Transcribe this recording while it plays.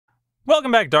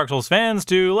Welcome back, Dark Souls fans,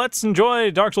 to Let's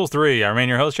Enjoy Dark Souls 3. I remain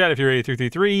your host,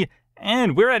 Irithyll,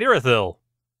 and we're at Irithyll.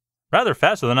 Rather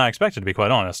faster than I expected, to be quite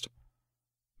honest.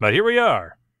 But here we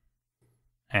are.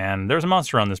 And there's a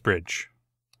monster on this bridge.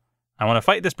 I want to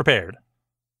fight this prepared.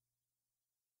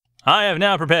 I have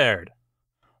now prepared.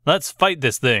 Let's fight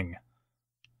this thing.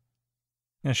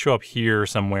 I'm going to show up here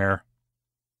somewhere.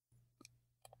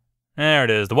 There it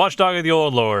is, the Watchdog of the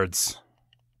Old Lords.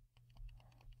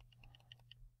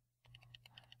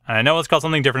 I know it's called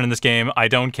something different in this game. I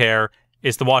don't care.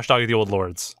 It's the Watchdog of the Old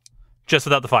Lords. Just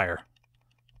without the fire.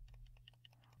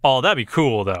 Oh, that'd be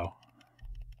cool, though.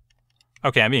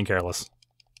 Okay, I'm being careless.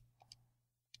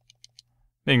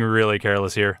 Being really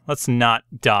careless here. Let's not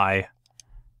die.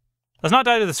 Let's not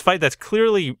die to this fight that's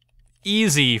clearly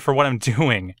easy for what I'm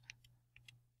doing.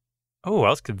 Oh, I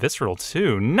was visceral,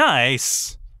 too.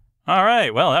 Nice!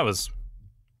 Alright, well, that was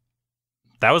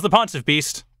the Pontiff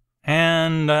Beast.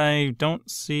 And I don't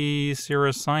see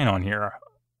Sira's sign on here.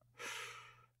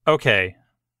 Okay.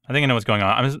 I think I know what's going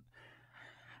on.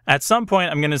 At some point,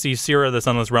 I'm going to see Sira the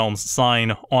Sunless Realms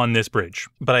sign on this bridge.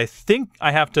 But I think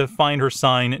I have to find her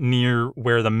sign near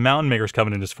where the Mountain Maker's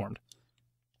Covenant is formed.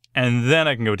 And then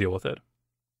I can go deal with it.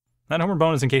 That homer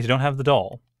bonus in case you don't have the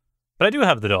doll. But I do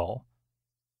have the doll.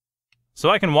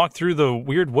 So I can walk through the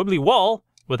weird wibbly wall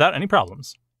without any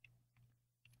problems.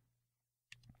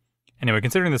 Anyway,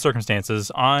 considering the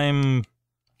circumstances, I'm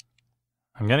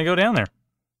gonna go down there.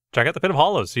 Check out the Pit of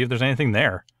Hollows, see if there's anything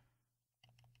there.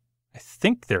 I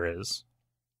think there is.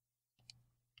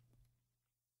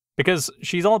 Because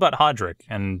she's all about Hodrick,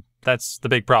 and that's the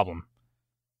big problem.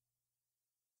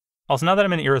 Also, now that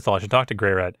I'm in Irithyll, I should talk to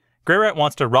Greyrat. Greyrat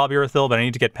wants to rob Irithyll, but I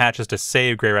need to get Patches to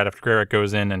save Greyrat after Greyrat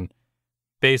goes in and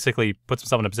basically puts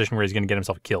himself in a position where he's gonna get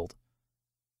himself killed.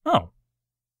 Oh.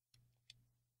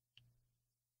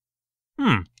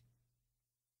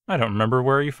 I don't remember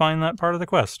where you find that part of the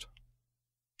quest.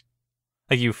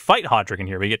 Like, you fight Hodrick in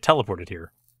here, but you get teleported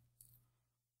here.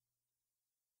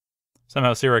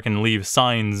 Somehow Sira can leave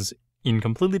signs in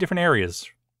completely different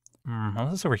areas.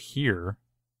 Unless it's over here.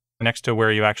 Next to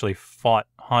where you actually fought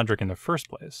Hodrick in the first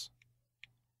place.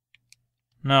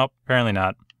 Nope, apparently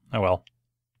not. Oh well.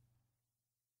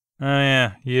 Oh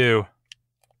yeah, you.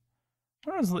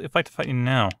 What is it like to fight you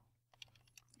now?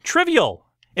 Trivial!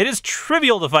 It is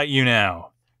trivial to fight you now!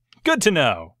 Good to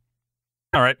know.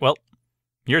 Alright, well,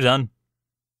 you're done.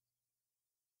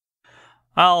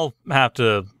 I'll have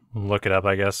to look it up,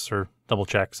 I guess, or double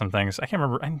check some things. I can't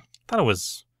remember. I thought it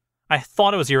was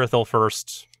Irithyll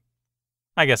first.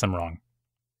 I guess I'm wrong.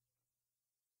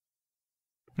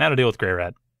 Now to deal with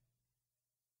Greyrat.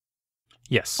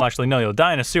 Yes. Well, actually, no, you'll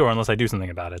die in a sewer unless I do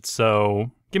something about it, so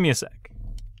give me a sec.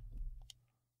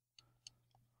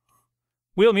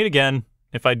 We'll meet again,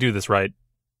 if I do this right.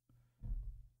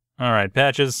 Alright,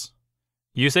 Patches.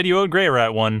 You said you owed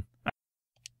Greyrat one.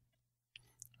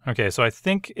 Okay, so I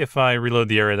think if I reload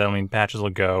the area, that'll mean Patches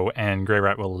will go and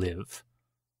Greyrat will live.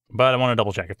 But I want to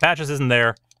double check. If Patches isn't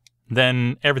there,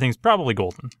 then everything's probably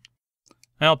golden.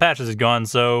 Well, Patches is gone,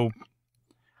 so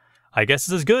I guess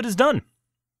it's as good as done.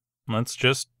 Let's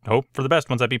just hope for the best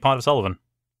once I beat Pontiff Sullivan.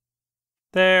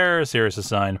 There's Sirius'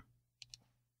 sign.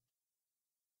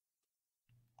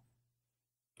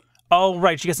 Oh,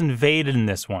 right, she gets invaded in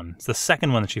this one. It's the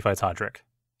second one that she fights Hodrick.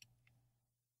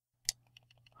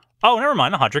 Oh, never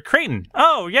mind, Hodrick Creighton.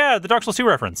 Oh, yeah, the Dark Souls 2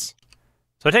 reference.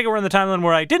 So I take it we're in the timeline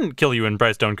where I didn't kill you in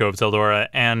Brightstone Cove, Sildora,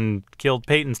 and killed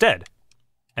Pate instead.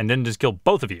 And didn't just kill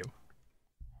both of you.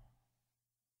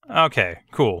 Okay,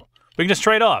 cool. We can just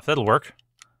trade off, that'll work.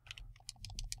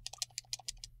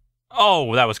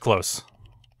 Oh, that was close.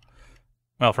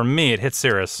 Well, for me, it hit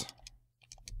Cirrus.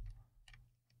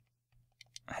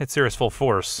 Hit Cirrus full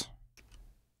force.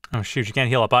 Oh shoot, you can't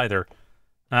heal up either.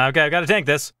 Okay, I've got to tank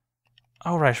this.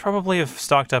 Oh right, I should probably have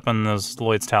stocked up on those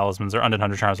Lloyd's Talismans, or Undead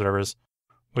Hunter Charms, whatever it is.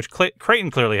 Which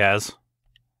Creighton clearly has.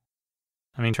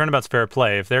 I mean, turnabout's fair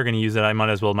play. If they're going to use it, I might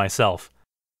as well myself.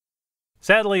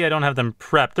 Sadly, I don't have them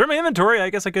prepped. They're in my inventory, I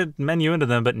guess I could menu into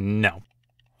them, but no.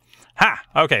 Ha!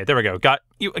 Okay, there we go. Got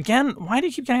you again? Why do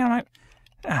you keep getting on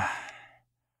my...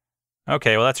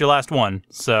 Okay, well that's your last one,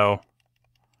 so...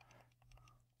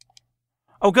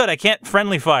 Oh good, I can't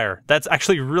friendly fire. That's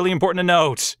actually really important to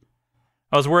note.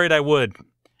 I was worried I would.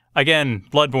 Again,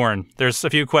 Bloodborne. There's a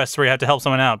few quests where you have to help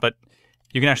someone out, but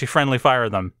you can actually friendly fire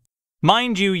them.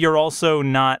 Mind you, you're also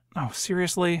not... Oh,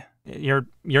 seriously? You're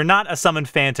not a summoned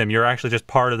phantom. You're actually just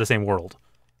part of the same world.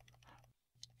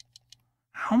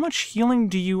 How much healing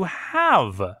do you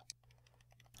have?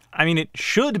 I mean, it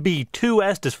should be 2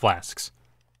 Estus flasks.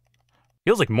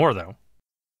 Feels like more, though.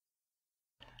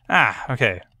 Ah,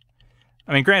 okay.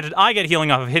 I mean, granted, I get healing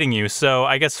off of hitting you, so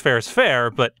I guess fair is fair,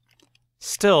 but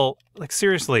still, like,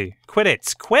 seriously, quit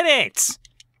it! Quit it!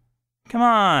 Come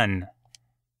on!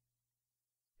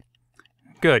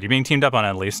 Good, you're being teamed up on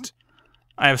at least.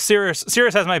 I have Cirrus.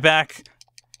 Cirrus has my back,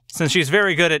 since she's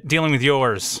very good at dealing with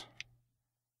yours.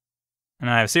 And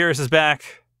I have Cirrus's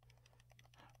back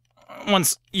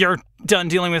once you're done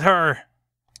dealing with her.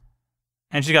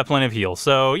 And she's got plenty of heal,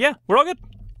 so yeah, we're all good.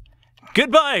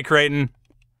 Goodbye, Creighton.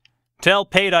 Tell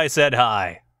Pate I said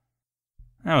hi.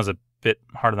 That was a bit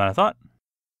harder than I thought.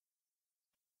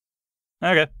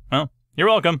 Okay, well, you're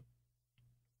welcome.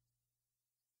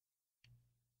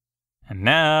 And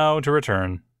now to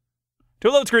return to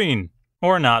a load screen,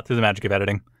 or not through the magic of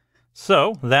editing.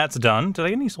 So, that's done. Did I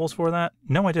get any souls for that?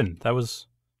 No, I didn't. That was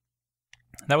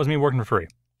me working for free.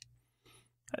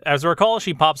 As I recall,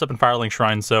 she pops up in Firelink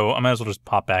Shrine, so I might as well just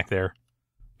pop back there.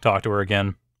 Talk to her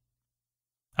again.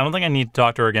 I don't think I need to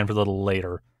talk to her again for a little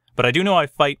later, but I do know I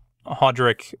fight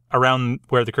Hodrick around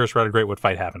where the Curse Routed Greatwood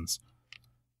fight happens.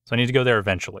 So I need to go there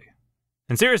eventually.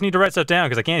 And Sirius, need to write stuff down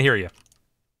because I can't hear you.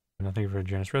 Nothing for a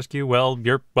generous rescue. Well,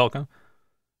 you're welcome.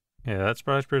 Yeah, that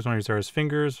surprise appears when you Sarah's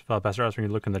fingers. Follow past her house when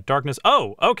you look in the darkness.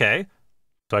 Oh, okay.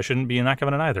 So I shouldn't be in that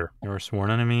covenant either. Your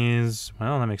sworn enemies.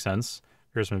 Well, that makes sense.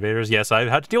 Fearsome invaders. Yes, I've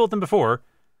had to deal with them before.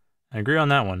 I agree on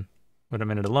that one. With a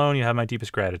minute alone, you have my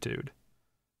deepest gratitude.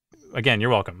 Again, you're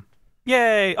welcome.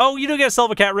 Yay! Oh, you do get a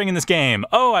Silver Cat ring in this game.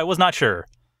 Oh, I was not sure.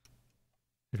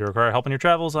 If you require help in your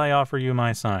travels, I offer you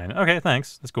my sign. Okay,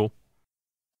 thanks. That's cool.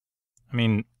 I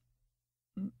mean,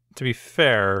 to be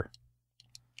fair,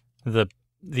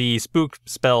 the spook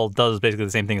spell does basically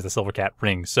the same thing as the Silver Cat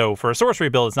ring. So for a sorcery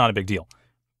build, it's not a big deal.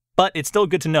 But it's still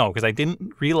good to know, because I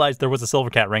didn't realize there was a Silver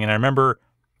Cat ring, and I remember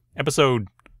episode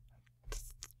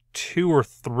 2 or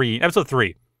 3, episode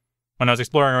 3, when I was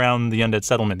exploring around the Undead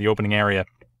Settlement, the opening area,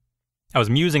 I was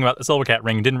musing about the Silver Cat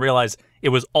ring and didn't realize it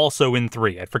was also in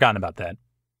 3. I'd forgotten about that.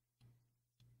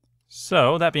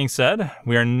 So, that being said,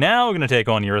 we are now going to take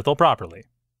on Irithyll properly.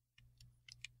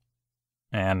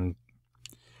 And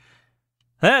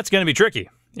that's going to be tricky.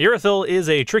 Irithyll is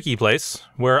a tricky place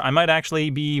where I might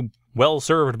actually be well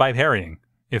served by parrying,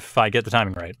 if I get the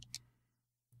timing right.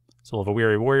 Soul of a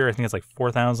Weary Warrior, I think it's like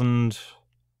 4,000.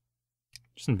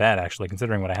 Which isn't bad, actually,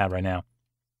 considering what I have right now.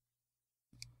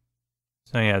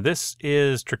 So yeah, this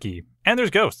is tricky. And there's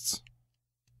ghosts.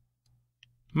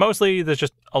 Mostly, there's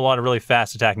just a lot of really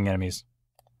fast attacking enemies.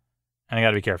 And I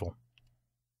gotta be careful.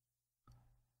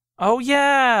 Oh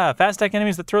yeah! Fast attack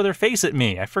enemies that throw their face at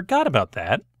me. I forgot about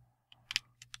that.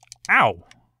 Ow!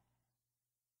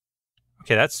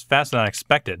 Okay, that's faster than I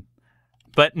expected.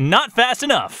 But not fast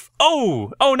enough!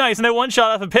 Oh! Oh, nice! And I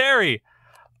one-shot off a parry!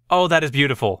 Oh, that is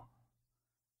beautiful.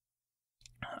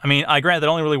 I mean, I grant that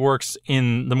only really works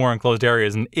in the more enclosed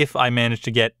areas, and if I manage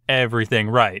to get everything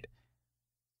right.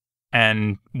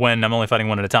 And when I'm only fighting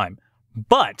one at a time.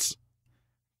 But,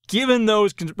 given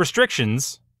those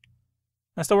restrictions,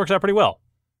 that still works out pretty well.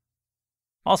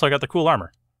 Also, I got the cool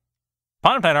armor.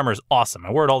 Pond of Night armor is awesome.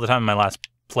 I wore it all the time in my last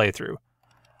playthrough.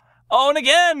 Oh, and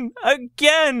again!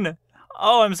 Again!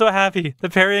 Oh, I'm so happy. The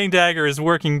parrying dagger is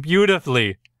working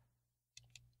beautifully.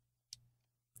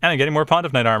 And I'm getting more Pond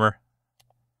of Night armor.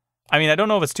 I mean, I don't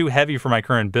know if it's too heavy for my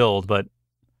current build, but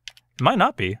it might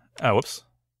not be. Oh, whoops.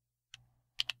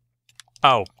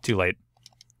 Oh, too late.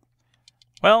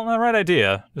 Well, the right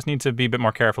idea. Just need to be a bit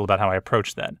more careful about how I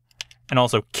approach that. And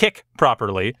also kick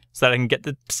properly so that I can get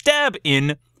the stab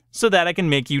in so that I can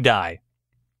make you die.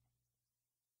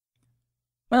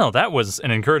 Well, that was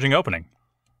an encouraging opening.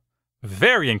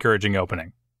 Very encouraging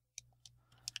opening.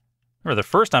 Remember the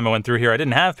first time I went through here, I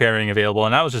didn't have parrying available,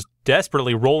 and I was just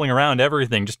desperately rolling around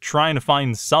everything, just trying to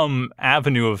find some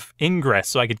avenue of ingress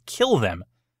so I could kill them.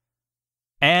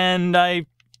 And I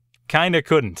kinda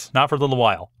couldn't, not for a little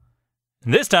while.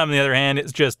 And this time, on the other hand,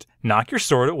 it's just knock your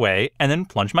sword away and then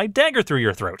plunge my dagger through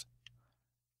your throat.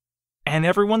 And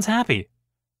everyone's happy.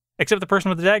 Except the person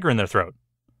with the dagger in their throat.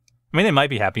 I mean, they might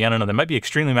be happy, I don't know, they might be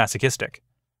extremely masochistic.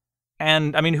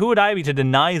 And, I mean, who would I be to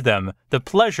deny them the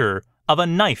pleasure of a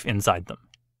knife inside them?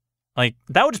 Like,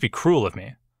 that would just be cruel of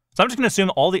me. So I'm just going to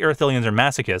assume all the Irithyllians are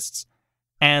masochists,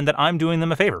 and that I'm doing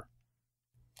them a favor.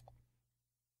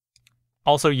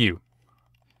 Also you.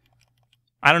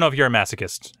 I don't know if you're a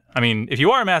masochist. I mean, if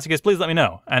you are a masochist, please let me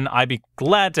know, and I'd be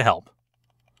glad to help.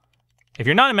 If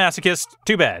you're not a masochist,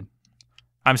 too bad.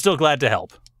 I'm still glad to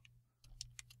help.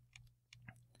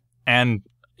 And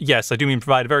yes, I do mean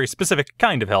provide a very specific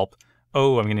kind of help.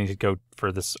 Oh, I'm going to need to go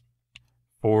for this,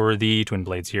 for the twin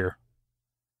blades here.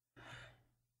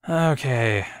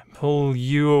 Okay, pull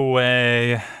you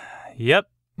away. Yep,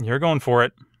 you're going for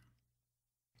it.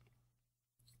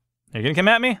 Are you gonna come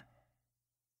at me?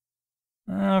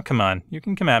 Oh, come on. You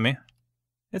can come at me.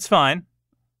 It's fine.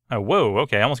 Oh, whoa,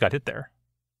 okay, I almost got hit there.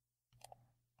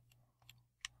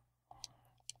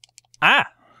 Ah!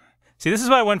 See, this is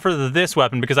why I went for this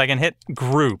weapon, because I can hit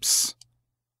groups.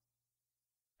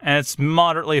 And it's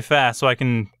moderately fast, so I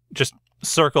can just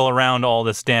circle around all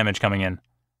this damage coming in.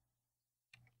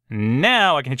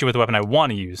 Now I can hit you with the weapon I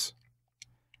want to use.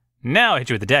 Now I hit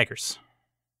you with the daggers.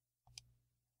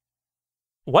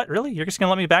 What, really? You're just gonna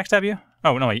let me backstab you?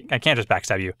 Oh, no, I can't just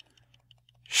backstab you.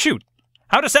 Shoot!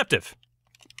 How deceptive!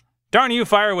 Darn you,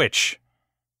 Fire Witch!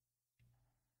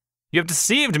 You have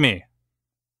deceived me!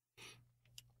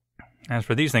 As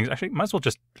for these things, actually, might as well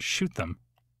just shoot them.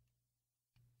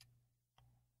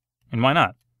 And why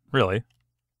not? Really?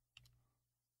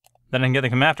 Then I can get them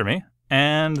to come after me,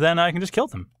 and then I can just kill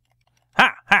them.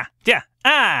 Ha! Ha! Yeah!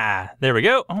 Ah! There we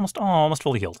go. Almost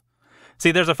fully healed.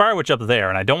 See, there's a Fire Witch up there,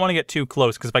 and I don't want to get too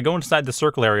close, because if I go inside the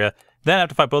circle area, then I have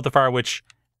to fight both the Fire Witch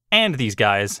and these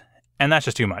guys, and that's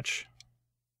just too much.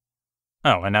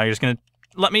 Oh, and now you're just gonna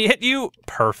let me hit you?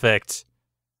 Perfect.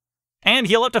 And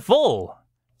heal up to full!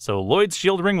 So Lloyd's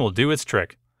Shield Ring will do its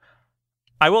trick.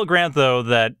 I will grant, though,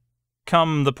 that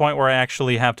come the point where I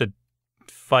actually have to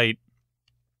fight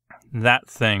that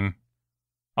thing,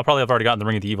 I'll probably have already gotten the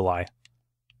Ring of the Evil Eye.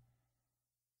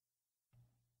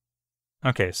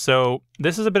 Okay, so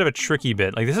this is a bit of a tricky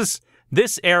bit. Like,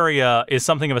 this area is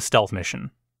something of a stealth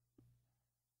mission.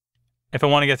 If I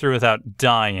want to get through without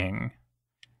dying.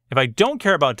 If I don't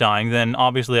care about dying, then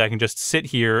obviously I can just sit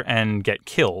here and get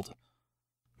killed.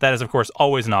 That is, of course,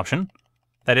 always an option.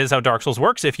 That is how Dark Souls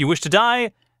works. If you wish to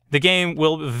die, the game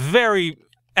will very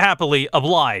happily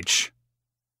oblige.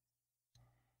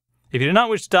 If you do not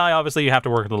wish to die, obviously you have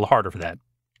to work a little harder for that.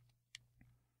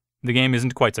 The game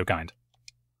isn't quite so kind.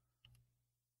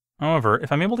 However,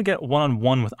 if I'm able to get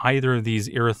one-on-one with either of these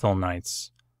Irithyll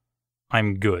Knights,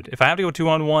 I'm good. If I have to go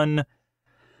two-on-one,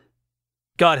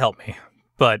 God help me.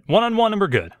 But one-on-one and we're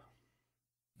good.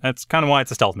 That's kind of why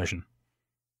it's a stealth mission.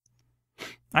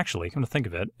 Actually, come to think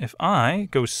of it, if I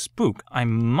go spook, I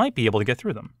might be able to get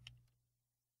through them.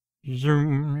 I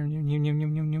mean,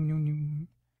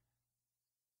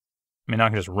 now I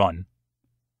can just run.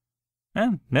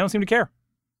 And they don't seem to care.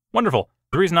 Wonderful.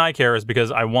 The reason I care is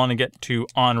because I want to get to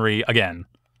Henri again.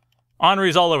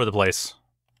 Henri's all over the place.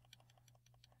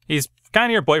 He's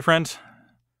kind of your boyfriend,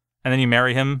 and then you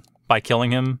marry him by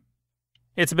killing him.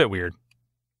 It's a bit weird.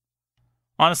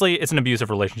 Honestly, it's an abusive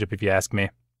relationship if you ask me.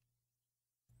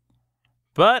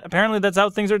 But apparently that's how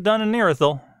things are done in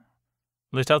Irithyll.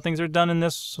 At least how things are done in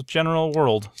this general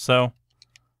world. So,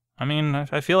 I mean,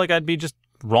 I feel like I'd be just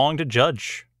wrong to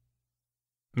judge.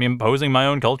 I mean, imposing my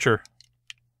own culture.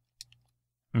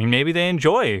 I mean, maybe they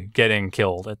enjoy getting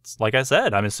killed. It's like I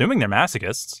said, I'm assuming they're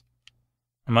masochists.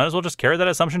 I might as well just carry that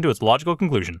assumption to its logical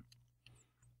conclusion.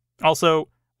 Also,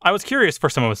 I was curious for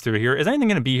someone was through here. Is anything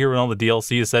going to be here when all the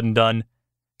DLC is said and done?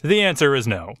 The answer is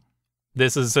no.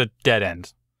 This is a dead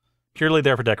end. Purely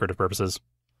there for decorative purposes.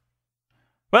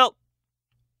 Well,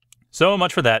 so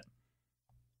much for that.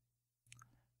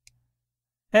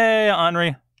 Hey,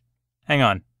 Henri. Hang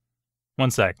on.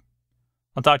 One sec.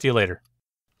 I'll talk to you later.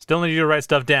 Still need you to write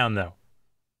stuff down, though.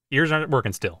 Ears aren't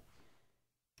working still.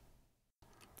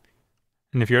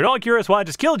 And if you're at all curious why I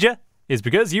just killed you, it's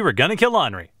because you were gonna kill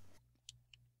Henri.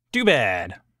 Too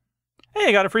bad. Hey,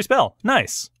 I got a free spell.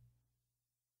 Nice.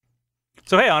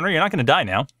 So hey, Henri, you're not gonna die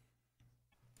now.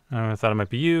 I thought it might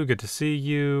be you. Good to see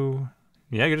you.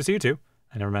 Yeah, good to see you too.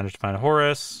 I never managed to find a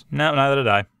Horus. No, neither did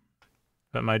I.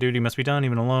 But my duty must be done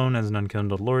even alone as an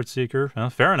unkindled Lord Seeker. Well,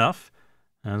 fair enough.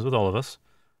 As with all of us.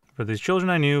 For these children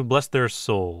I knew, bless their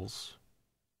souls.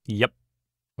 Yep.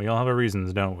 We all have our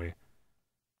reasons, don't we?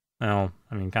 Well,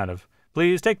 I mean, kind of.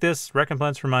 Please take this,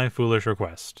 recompense for my foolish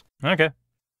request. Okay.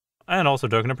 And also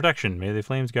token of protection. May the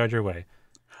flames guide your way.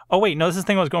 Oh wait, no, this is the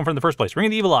thing I was going for in the first place. Ring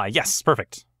of the Evil Eye. Yes,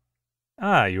 perfect.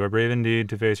 Ah, you are brave indeed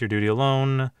to face your duty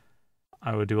alone.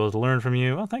 I would do well to learn from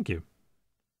you. Oh, thank you.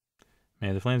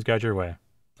 May the flames guide your way.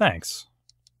 Thanks.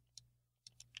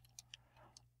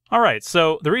 Alright,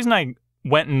 so the reason I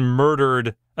went and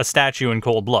murdered a statue in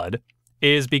cold blood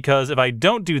is because if I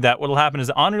don't do that, what'll happen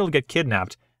is Henri will get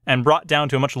kidnapped and brought down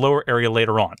to a much lower area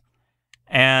later on.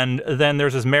 And then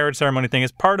there's this marriage ceremony thing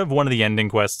as part of one of the ending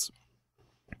quests.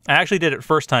 I actually did it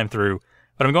first time through,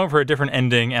 but I'm going for a different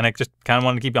ending, and I just kind of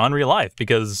wanted to keep Henri alive,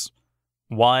 because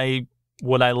why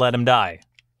would I let him die?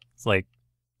 It's like,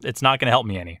 it's not going to help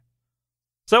me any.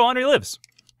 So Henri lives.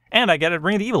 And I get a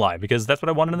Ring of the Evil Eye, because that's what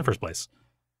I wanted in the first place.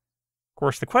 Of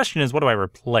course, the question is, what do I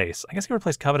replace? I guess I could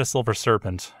replace Covetous Silver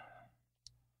Serpent.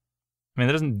 I mean,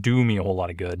 that doesn't do me a whole lot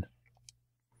of good.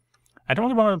 I don't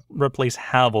really want to replace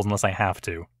Havels unless I have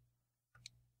to.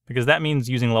 Because that means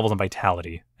using levels on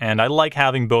Vitality. And I like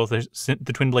having both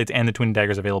the Twin Blades and the Twin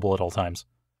Daggers available at all times.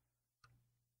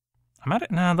 I'm at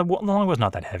it. Nah, the Longbow's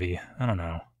not that heavy. I don't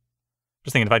know.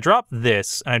 Just thinking, if I drop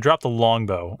this and I drop the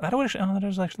Longbow, that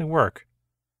does actually work.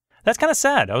 That's kind of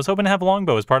sad. I was hoping to have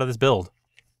Longbow as part of this build.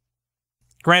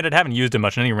 Granted, I haven't used it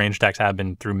much, and any range attacks have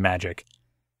been through magic.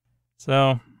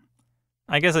 So,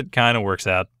 I guess it kind of works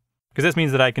out. Because this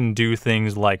means that I can do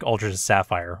things like Ultra's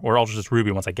Sapphire, or Ultra's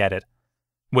Ruby once I get it.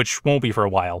 Which won't be for a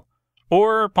while.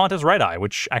 Or Pontiff's Right Eye,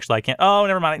 which actually I can't... Oh,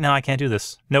 never mind. No, I can't do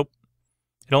this. Nope.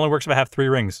 It only works if I have 3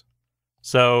 rings.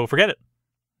 So, forget it.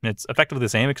 It's effectively the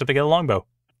same, except I get a Longbow.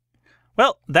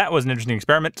 Well, that was an interesting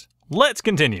experiment. Let's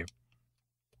continue.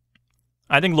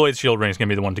 I think Lloyd's Shield Ring is going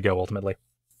to be the one to go, ultimately.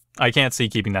 I can't see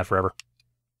keeping that forever.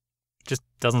 Just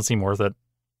doesn't seem worth it.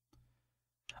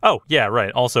 Oh, yeah,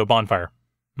 right. Also, Bonfire.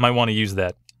 Might want to use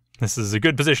that. This is a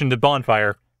good position to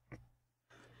Bonfire.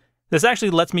 This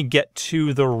actually lets me get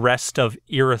to the rest of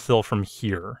Irithyll from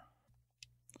here.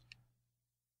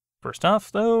 First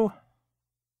off, though...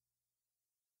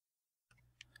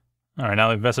 Alright, now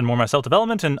I've invested more in my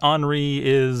self-development, and Henri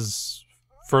is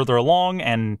further along,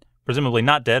 and presumably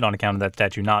not dead on account of that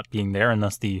statue not being there, and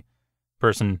thus the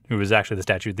person who is actually the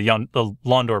statue, the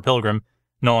Londor Pilgrim,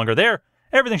 no longer there.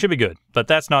 Everything should be good, but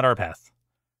that's not our path.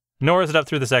 Nor is it up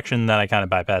through the section that I kind of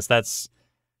bypassed. That's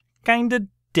kind of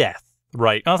death.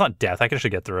 Right. Oh, it's not death. I could actually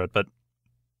get through it, but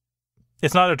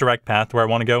it's not a direct path where I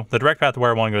want to go. The direct path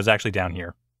where I want to go is actually down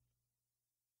here.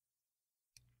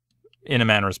 In a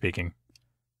manner of speaking.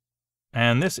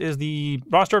 And this is the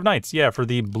roster of knights. Yeah, for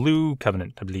the Blue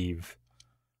Covenant, I believe.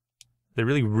 They're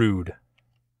really rude.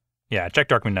 Yeah, check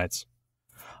Darkmoon Knights.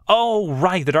 Oh,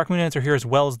 right. The Darkmoon Knights are here as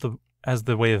well as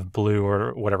the Way of Blue,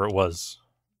 or whatever it was.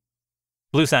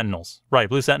 Blue Sentinels. Right,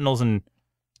 Blue Sentinels and...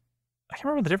 I can't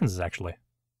remember what the difference is, actually.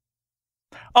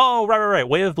 Oh, right.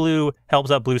 Way of Blue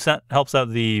helps out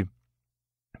the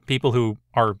people who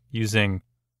are using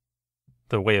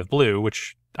the Way of Blue,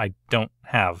 which I don't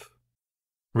have.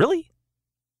 Really?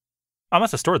 I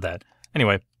must have stored that.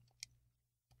 Anyway.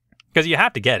 Because you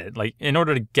have to get it. Like, in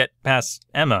order to get past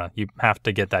Emma, you have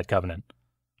to get that covenant.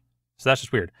 So that's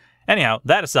just weird. Anyhow,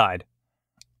 that aside,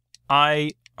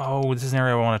 oh, this is an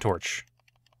area I want to torch.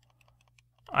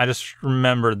 I just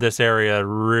remembered this area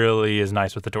really is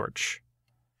nice with the torch.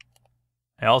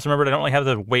 I also remembered I don't really have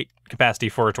the weight capacity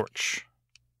for a torch.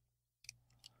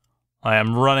 I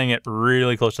am running it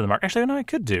really close to the mark. Actually, no, I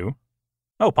could do.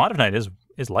 Oh, Pot of Night is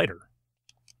lighter.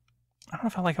 I don't know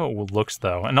if I like how it looks,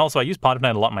 though. And also, I use Pot of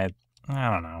Night a lot in my...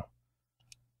 I don't know.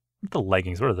 The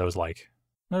leggings, what are those like?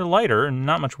 They're lighter and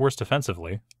not much worse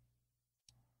defensively.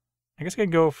 I guess I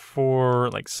could go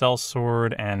for, like,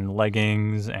 Sellsword and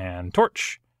leggings and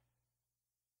torch.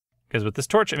 Because with this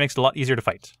torch, it makes it a lot easier to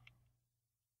fight.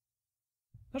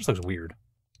 That just looks weird.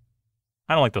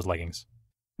 I don't like those leggings.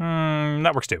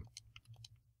 That works too.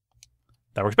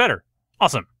 That works better.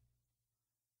 Awesome.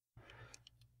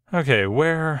 Okay,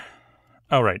 where...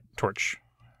 Oh, right. Torch.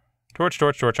 Torch.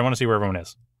 I want to see where everyone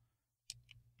is.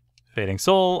 Fading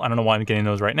Soul. I don't know why I'm getting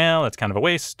those right now. That's kind of a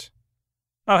waste.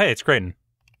 Oh, hey, it's Kraden.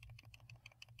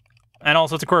 And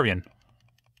also, it's a Corvian.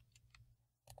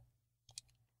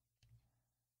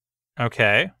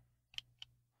 Okay.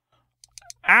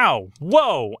 Ow!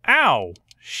 Whoa! Ow!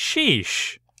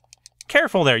 Sheesh!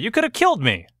 Careful there, you could have killed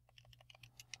me!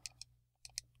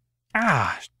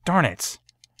 Ah, darn it.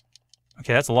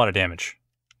 Okay, that's a lot of damage.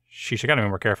 Sheesh, I gotta be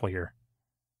more careful here.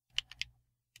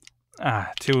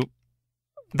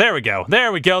 There we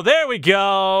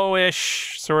go!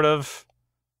 Ish, sort of.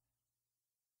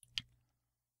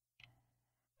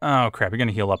 Oh crap, you're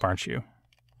gonna heal up, aren't you?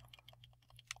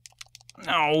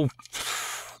 No!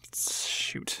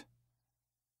 Shoot.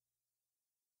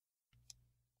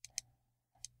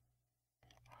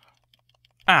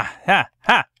 Ha!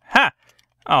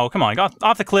 Oh, come on,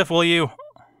 off the cliff, will you?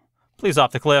 Please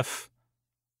off the cliff.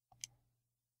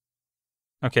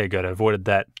 Okay, good, I avoided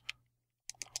that.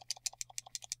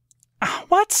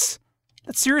 What?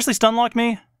 That seriously stun-locked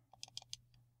me?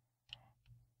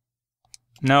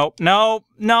 No.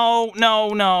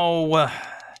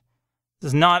 This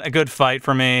is not a good fight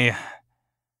for me.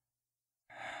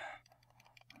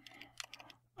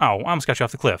 Oh, I almost got you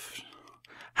off the cliff.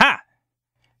 Ha!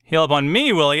 Heal up on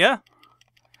me, will ya?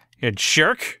 You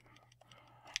jerk.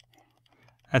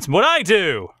 That's what I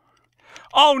do.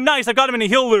 Oh, nice, I got him in a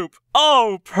heal loop.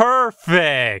 Oh,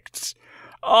 perfect.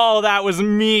 Oh, that was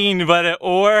mean, but it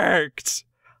worked.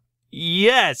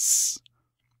 Yes.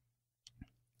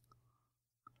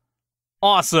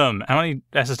 Awesome. How many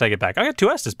S's did I get back? I got 2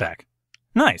 S's back.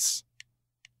 Nice.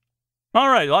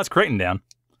 Alright, well, that's Creighton down.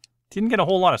 Didn't get a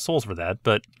whole lot of souls for that,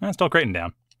 but still Creighton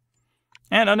down.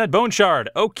 And Undead Bone Shard.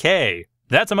 Okay,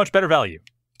 that's a much better value.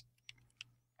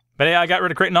 But yeah, I got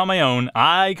rid of Creighton on my own.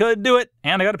 I could do it,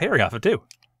 and I got a parry off it too.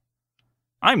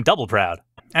 I'm double proud.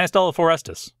 And I still have 4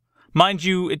 Estus. Mind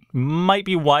you, it might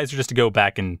be wiser just to go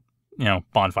back and,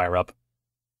 bonfire up.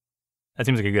 That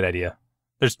seems like a good idea.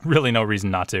 There's really no reason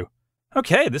not to.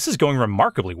 Okay, this is going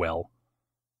remarkably well.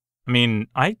 I mean,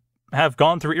 I have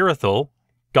gone through Irithyll,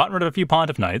 gotten rid of a few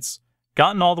Pontiff Knights,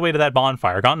 gotten all the way to that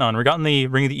bonfire, gotten Unr, gotten the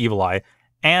Ring of the Evil Eye,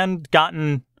 and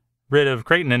gotten rid of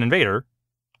Creighton and Invader.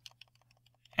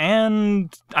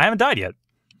 And I haven't died yet.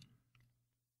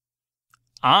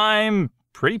 I'm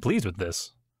pretty pleased with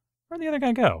this. Where'd the other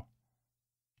guy go?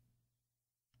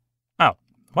 Oh,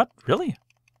 what? Really?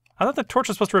 I thought the torch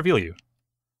was supposed to reveal you.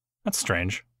 That's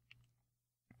strange.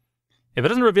 If it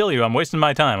doesn't reveal you, I'm wasting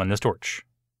my time on this torch.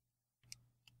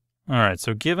 Alright,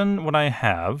 so given what I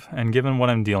have, and given what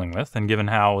I'm dealing with, and given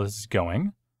how this is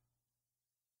going,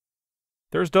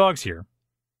 there's dogs here.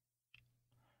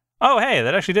 Oh, hey,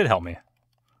 that actually did help me.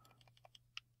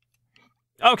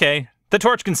 Okay, the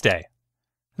torch can stay.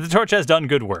 The torch has done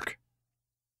good work.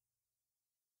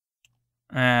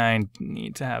 I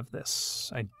need to have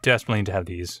this. I desperately need to have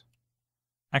these.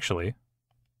 Actually.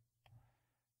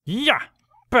 Yeah!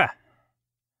 Bah.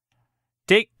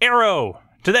 Take arrow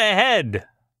to the head!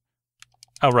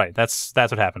 Oh, right, that's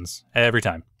what happens every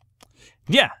time.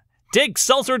 Yeah! Take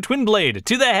Seltzer Twin Blade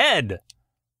to the head!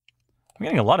 I'm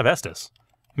getting a lot of Estus.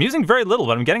 I'm using very little,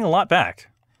 but I'm getting a lot back.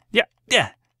 Yeah,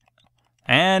 yeah!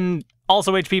 And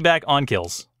also HP back on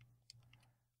kills.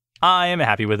 I am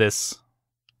happy with this.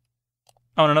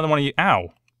 Oh, and another one of you. Ow.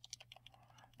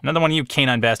 Another one of you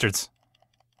canine bastards.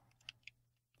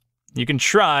 You can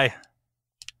try.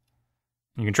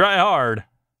 You can try hard.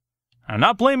 I'm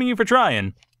not blaming you for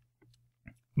trying.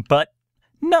 But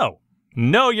no.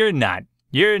 No, you're not.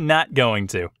 You're not going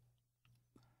to.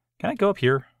 Can I go up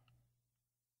here?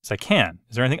 Yes, I can.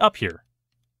 Is there anything up here?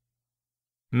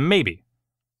 Maybe.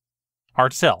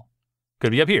 Hard to tell.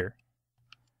 Could be up here.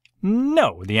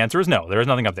 No. The answer is no. There is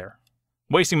nothing up there.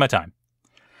 Wasting my time.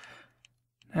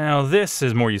 Now, this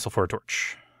is more useful for a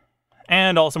torch.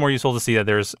 And also more useful to see that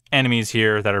there's enemies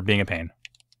here that are being a pain.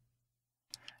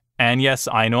 And yes,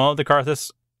 I know the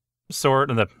Karthus sword,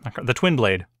 the Twin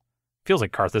Blade. Feels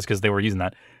like Karthus because they were using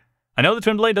that. I know the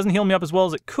Twin Blade doesn't heal me up as well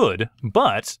as it could,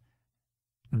 but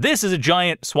this is a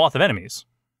giant swath of enemies.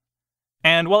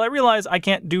 And while I realize I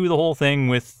can't do the whole thing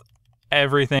with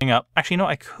everything up... Actually, no,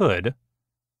 I could.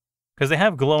 Because they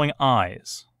have glowing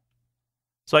eyes.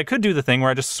 So I could do the thing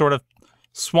where I just sort of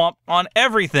swamp on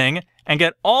everything and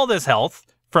get all this health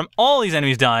from all these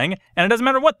enemies dying, and it doesn't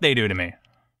matter what they do to me.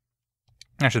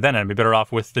 Actually, then I'd be better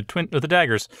off with the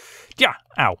daggers. Yeah,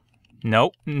 ow.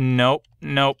 Nope, nope,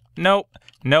 nope, nope,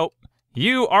 nope.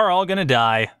 You are all gonna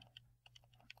die.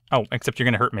 Oh, except you're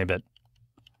gonna hurt me a bit.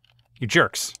 You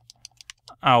jerks.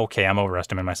 Okay, I'm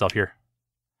overestimating myself here.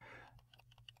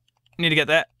 Need to get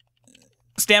that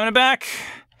stamina back.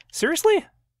 Seriously?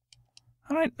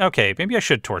 Alright, okay, maybe I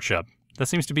should torch up. That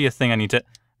seems to be a thing I need to...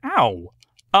 Ow!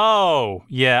 Oh,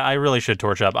 yeah, I really should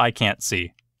torch up. I can't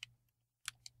see.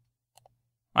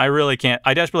 I really can't.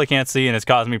 I desperately can't see, and it's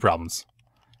causing me problems.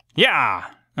 Yeah!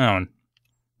 Oh,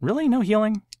 really? No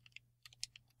healing?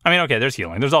 I mean, okay, there's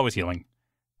healing. There's always healing.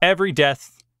 Every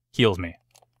death heals me.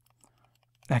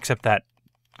 Except that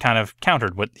kind of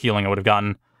countered what healing I would have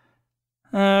gotten.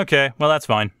 Okay, well, that's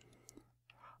fine.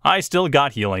 I still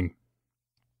got healing.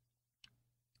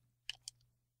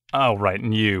 Oh, right,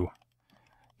 and you.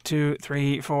 2,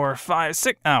 3, 4, 5,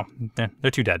 6. Oh,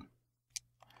 they're too dead.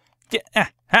 Yeah,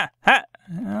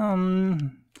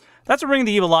 that's what Ring of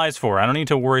the Evil Eye is for. I don't need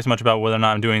to worry so much about whether or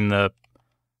not I'm doing the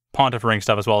Pontiff Ring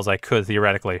stuff as well as I could,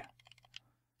 theoretically.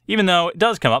 Even though it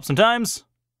does come up sometimes,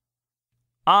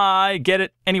 I get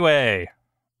it anyway.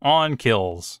 On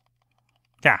kills.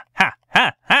 Ha, ha,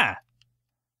 ha, ha!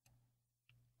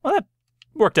 Well, that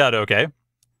worked out okay.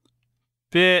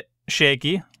 Bit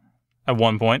shaky at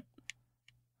one point.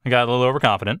 I got a little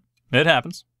overconfident. It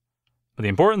happens. But the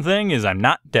important thing is I'm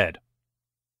not dead.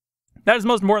 That is the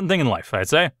most important thing in life, I'd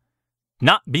say.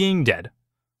 Not being dead.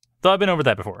 Though I've been over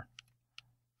that before.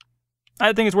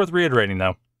 I think it's worth reiterating,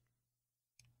 though.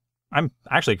 I'm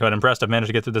actually quite impressed I've managed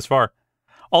to get through this far.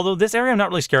 Although this area I'm not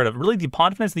really scared of. Really, the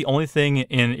Pontiff is the only thing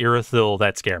in Irithyll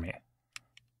that scare me.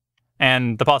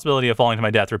 And the possibility of falling to my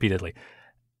death repeatedly.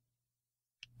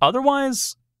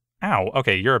 Otherwise... Ow,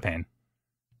 okay, you're a pain.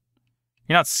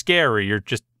 You're not scary, you're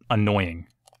just annoying.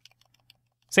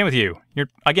 Same with you. You're,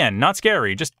 again, not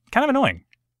scary, just kind of annoying.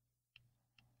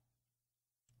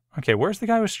 Okay, where's the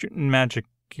guy who was shooting magic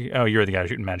Oh, you're the guy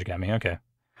shooting magic at me. Okay.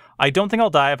 I don't think I'll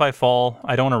die if I fall.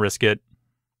 I don't want to risk it.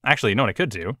 Actually, you know what I could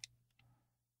do?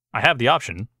 I have the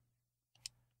option.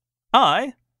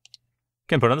 I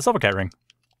can put on the Silver Cat ring.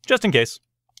 Just in case.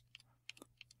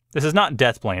 This is not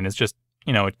death plane. It's just,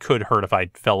 you know, it could hurt if I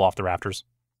fell off the rafters.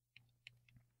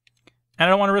 And I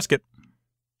don't want to risk it.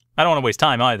 I don't want to waste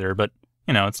time either, but,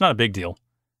 you know, it's not a big deal.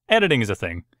 Editing is a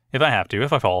thing. If I have to,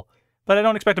 if I fall. But I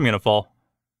don't expect I'm going to fall.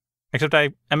 Except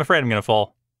I am afraid I'm going to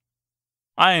fall.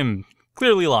 I am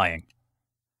clearly lying.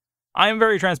 I am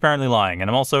very transparently lying, and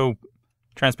I'm also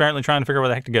transparently trying to figure out where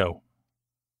the heck to go.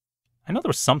 I know there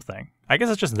was something. I guess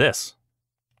it's just this.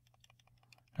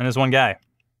 And there's one guy.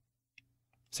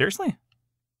 Seriously?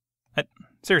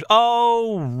 Serious?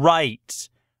 Oh, right.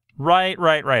 Right.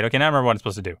 Okay, now I remember what I'm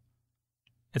supposed to do.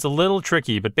 It's a little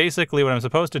tricky, but basically what I'm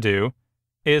supposed to do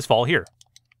is fall here.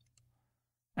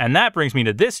 And that brings me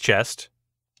to this chest,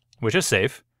 which is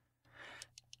safe,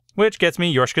 which gets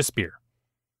me Yorshka's spear.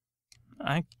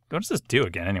 What does this do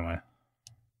again, anyway?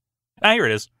 Ah, here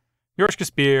it is. Yorshka's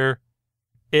spear.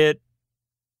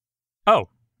 Oh,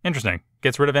 interesting.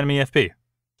 Gets rid of enemy FP.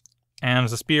 And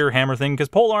it's a spear hammer thing, because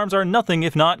pole arms are nothing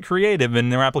if not creative in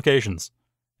their applications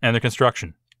and their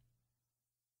construction.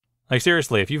 Like,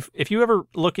 seriously, if you ever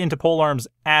look into pole arms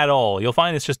at all, you'll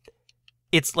find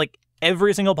it's like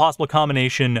every single possible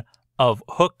combination of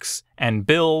hooks and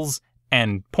bills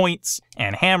and points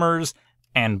and hammers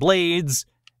and blades.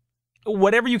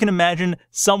 Whatever you can imagine,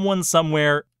 someone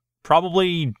somewhere,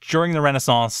 probably during the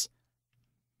Renaissance,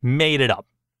 made it up.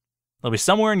 There'll be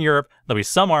somewhere in Europe, there'll be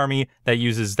some army that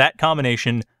uses that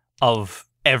combination of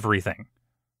everything.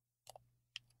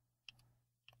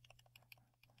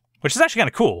 Which is actually kind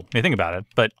of cool, when you think about it.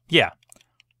 But yeah,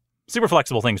 super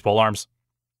flexible things, pole arms.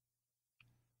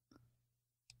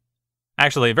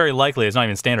 Actually, very likely it's not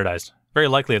even standardized. Very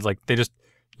likely it's like they just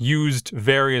used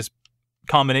various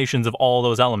combinations of all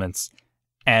those elements,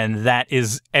 and that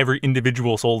is every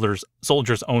individual soldier's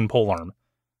own polearm.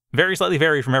 Very slightly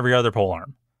varied from every other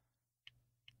polearm.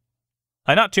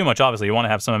 Not too much, obviously. You want to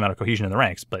have some amount of cohesion in the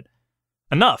ranks, but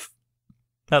enough,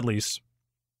 at least,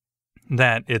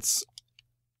 that it's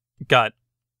got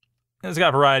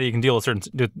variety. You can deal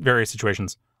with various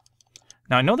situations.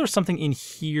 Now, I know there's something in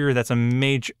here that's a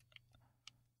major...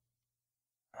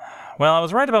 Well, I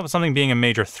was right about something being a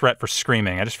major threat for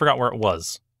screaming. I just forgot where it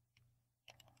was.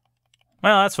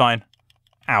 Well, that's fine.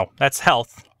 Ow, that's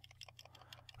health.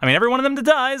 I mean, every one of them that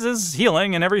dies is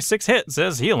healing, and every 6 hits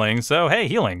is healing, so hey,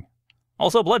 healing.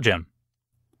 Also, blood gem.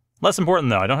 Less important,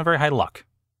 though. I don't have very high luck.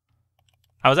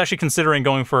 I was actually considering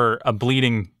going for a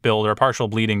bleeding build, or a partial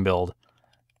bleeding build.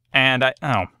 And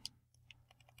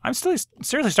I'm still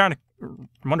seriously starting to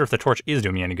wonder if the torch is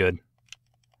doing me any good.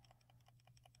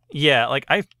 Yeah, like,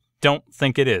 I don't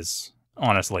think it is,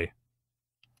 honestly.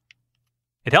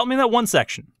 It helped me in that one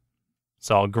section,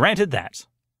 so I'll grant it that.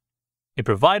 It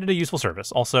provided a useful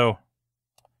service. Also,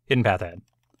 hidden path ahead.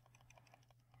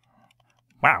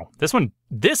 Wow, this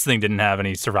thing didn't have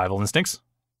any survival instincts.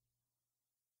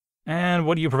 And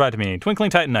what do you provide to me?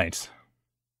 Twinkling Titanite.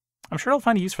 I'm sure I'll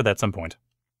find a use for that at some point.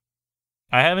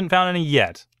 I haven't found any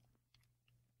yet.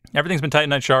 Everything's been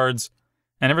Titanite shards,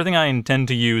 and everything I intend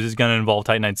to use is going to involve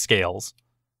Titanite scales.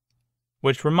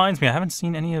 Which reminds me, I haven't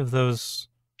seen any of those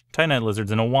Titanite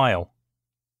lizards in a while.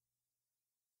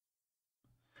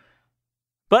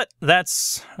 But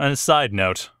that's a side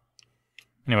note.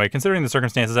 Anyway, considering the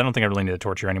circumstances, I don't think I really need a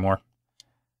torch here anymore.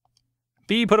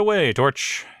 Be put away,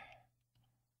 torch.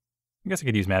 I guess I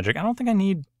could use magic. I don't think I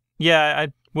need... Yeah,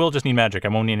 I will just need magic. I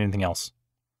won't need anything else.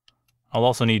 I'll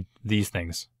also need these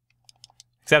things.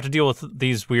 Because I have to deal with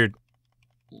these weird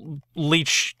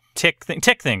leech tick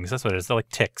things. That's what it is. They're like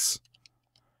ticks.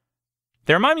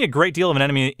 They remind me a great deal of an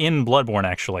enemy in Bloodborne,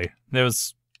 actually. They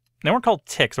weren't called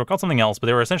ticks. They were called something else, but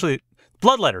they were essentially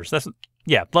bloodletters.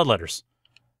 Yeah, bloodletters.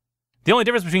 The only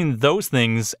difference between those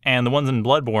things and the ones in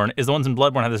Bloodborne is the ones in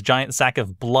Bloodborne have this giant sack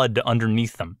of blood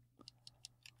underneath them.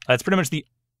 That's pretty much the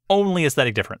only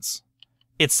aesthetic difference.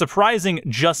 It's surprising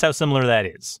just how similar that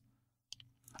is.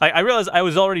 I realized I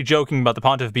was already joking about the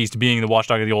Pontiff Beast being the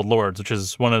Watchdog of the Old Lords, which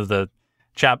is one of the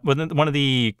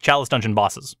Chalice Dungeon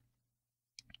bosses.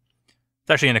 It's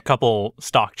actually in a couple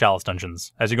stock Chalice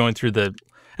Dungeons. As you're going through the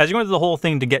whole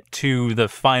thing to get to the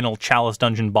final Chalice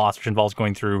Dungeon boss, which involves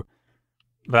going through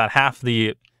about half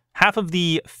of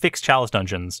the fixed Chalice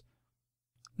Dungeons,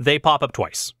 they pop up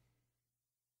twice.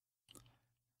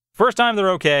 First time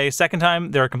they're okay. Second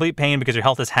time they're a complete pain because your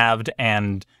health is halved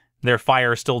and their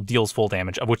fire still deals full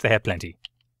damage, of which they have plenty.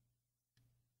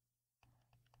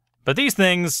 But these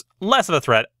things, less of a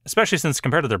threat, especially since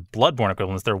compared to their Bloodborne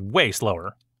equivalents, they're way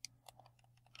slower.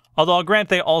 Although I'll grant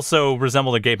they also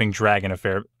resemble the Gaping Dragon a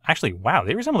fair... Actually, wow,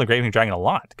 they resemble the Gaping Dragon a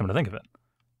lot, come to think of it.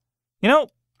 You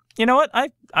know what?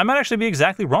 I might actually be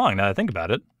exactly wrong now that I think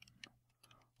about it.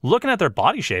 Looking at their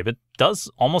body shape, it does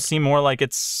almost seem more like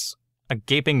it's a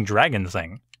Gaping Dragon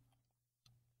thing.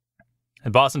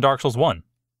 And boss in Dark Souls 1.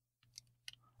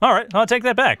 Alright, I'll take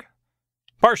that back.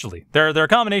 Partially. They're a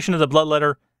combination of the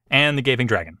Bloodletter and the Gaping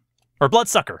Dragon. Or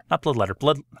Bloodsucker, not Bloodletter.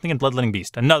 I'm thinking Bloodletting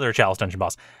Beast, another Chalice Dungeon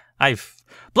boss.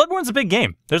 Bloodborne's a big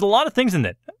game. There's a lot of things in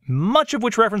it, much of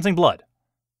which referencing blood.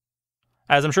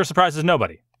 As I'm sure surprises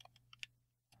nobody.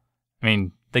 I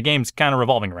mean, the game's kind of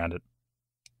revolving around it.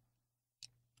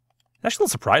 It's actually a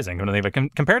little surprising when I think of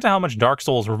it. Compared to how much Dark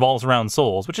Souls revolves around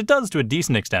souls, which it does to a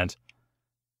decent extent,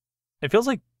 it feels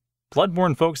like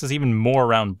Bloodborne focuses even more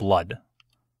around blood.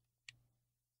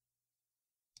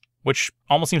 Which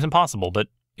almost seems impossible, but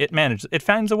it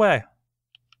finds a way.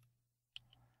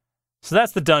 So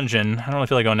that's the dungeon. I don't really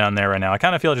feel like going down there right now. I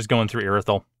kind of feel like just going through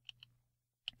Irithyll.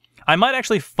 I might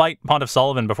actually fight Pontiff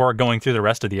Sullivan before going through the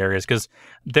rest of the areas, because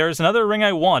there's another ring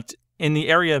I want in the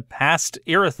area past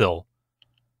Irithyll.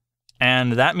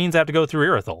 And that means I have to go through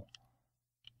Irithyll.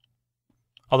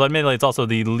 Although admittedly, it's also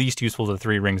the least useful of the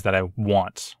 3 rings that I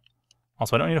want.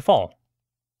 Also, I don't need to fall.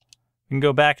 We can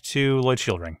go back to Lloyd's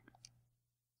Shield Ring.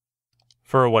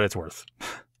 For what it's worth.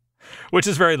 Which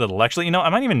is very little. Actually, I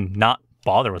might even not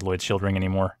bother with Lloyd's Shield Ring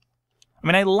anymore. I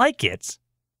mean, I like it.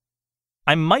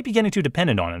 I might be getting too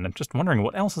dependent on it. I'm just wondering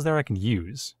what else is there I can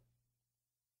use.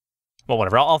 Well,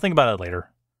 whatever. I'll think about it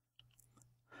later.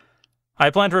 I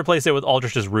plan to replace it with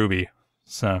Aldrich's Ruby.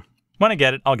 So, when I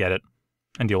get it, I'll get it.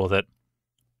 And deal with it.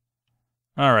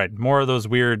 Alright, more of those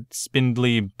weird,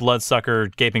 spindly, bloodsucker,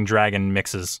 gaping dragon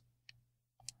mixes.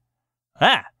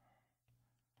 Ah!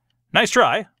 Nice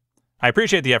try. I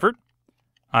appreciate the effort.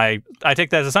 I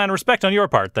take that as a sign of respect on your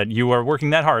part, that you are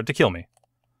working that hard to kill me.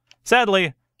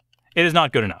 Sadly, it is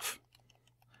not good enough.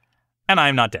 And I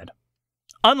am not dead.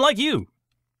 Unlike you!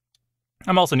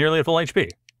 I'm also nearly at full HP.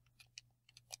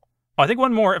 Oh, I think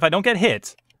one more, if I don't get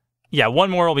hit, yeah, one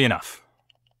more will be enough.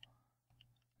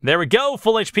 There we go,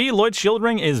 full HP, Lloyd's Shield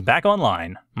Ring is back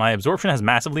online. My absorption has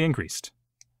massively increased.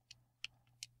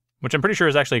 Which I'm pretty sure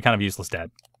is actually a kind of useless stat.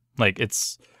 Like,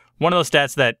 it's one of those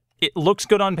stats that it looks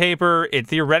good on paper, it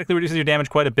theoretically reduces your damage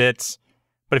quite a bit,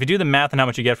 but if you do the math on how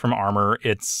much you get from armor,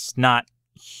 it's not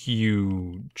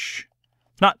huge.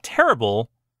 It's not terrible,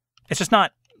 it's just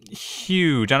not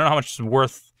huge. I don't know how much it's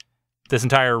worth this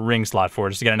entire ring slot for,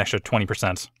 just to get an extra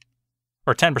 20%.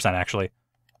 Or 10%, actually.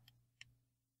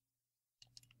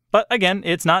 But again,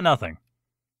 it's not nothing.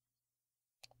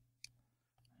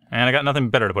 And I got nothing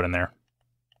better to put in there.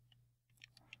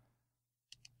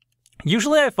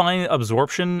 Usually I find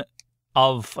absorption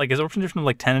difference of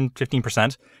like 10 and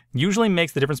 15% usually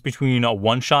makes the difference between a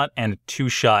 1-shot and a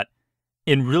 2-shot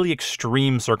in really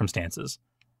extreme circumstances.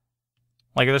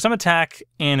 Like if there's some attack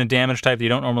in a damage type that you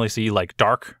don't normally see, like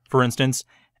Dark, for instance,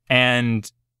 and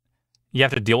you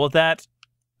have to deal with that,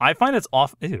 I find it's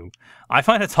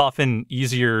often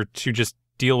easier to just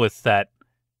deal with that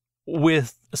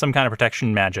with some kind of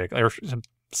protection magic, or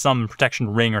some protection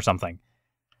ring or something.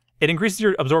 It increases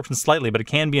your absorption slightly, but it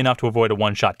can be enough to avoid a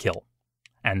 1-shot kill.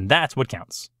 And that's what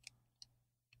counts.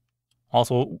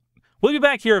 Also, we'll be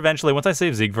back here eventually. Once I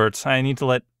save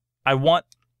Siegwart, I want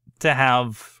to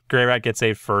have Greyrat get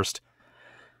saved first.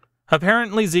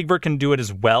 Apparently, Siegwart can do it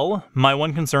as well. My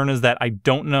one concern is that I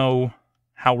don't know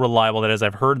how reliable that is.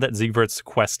 I've heard that Siegwart's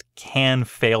quest can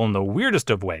fail in the weirdest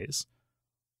of ways.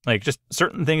 Like, just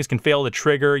certain things can fail to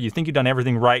trigger. You think you've done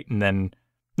everything right, and then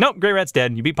nope, Greyrat's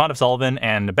dead. You beat Pontiff Sullivan,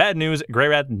 and bad news,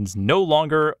 Greyrat is no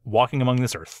longer walking among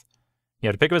this earth. You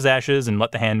have to pick up his ashes and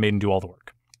let the handmaiden do all the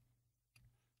work.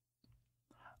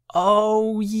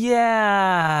 Oh,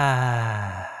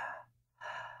 yeah.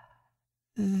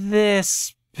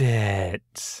 This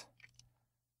bit.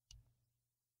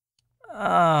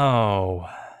 Oh.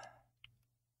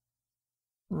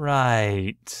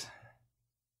 Right.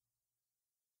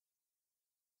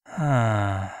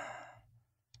 Huh.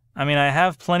 I mean, I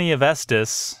have plenty of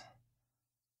Estus,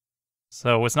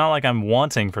 so it's not like I'm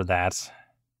wanting for that.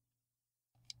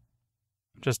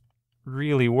 I'm just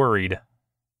really worried.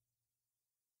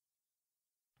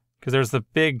 Because there's the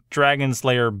big Dragon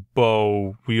Slayer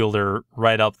bow wielder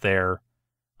right up there.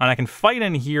 And I can fight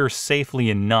in here safely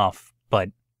enough, but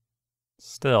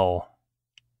still.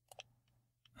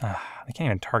 I can't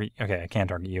even target. Okay, I can't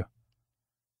target you.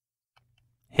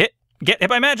 Get hit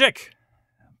by magic!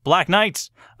 Black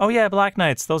Knights. Oh yeah, Black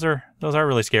Knights. Those are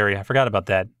really scary. I forgot about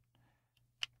that.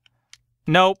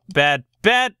 Nope. Bad.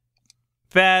 Bad.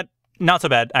 Bad. Not so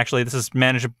bad, actually. This is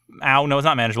manageable. Ow, no, it's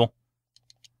not manageable.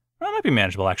 Where am I might be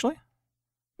manageable, actually.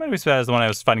 Might be as bad as the one I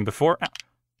was fighting before. Ow.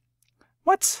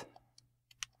 What?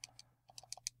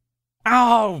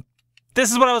 Ow!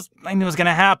 This is what I knew was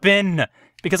gonna happen!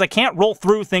 Because I can't roll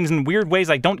through things in weird ways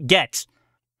I don't get.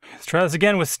 Let's try this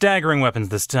again with staggering weapons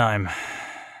this time. I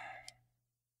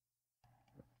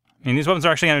mean, these weapons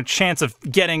are actually having a chance of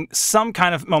getting some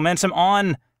kind of momentum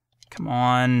on. Come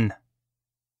on.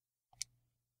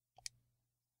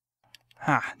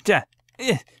 Ha,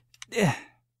 At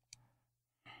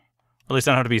least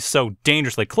I don't have to be so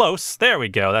dangerously close. There we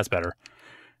go, that's better.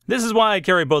 This is why I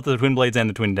carry both the twin blades and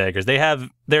the twin daggers. They have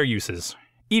their uses.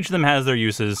 Each of them has their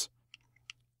uses.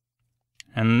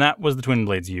 And that was the twin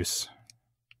blades' use.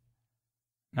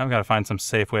 Now I've got to find some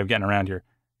safe way of getting around here.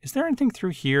 Is there anything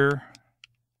through here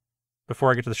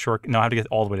before I get to the short? No, I have to get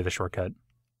all the way to the shortcut.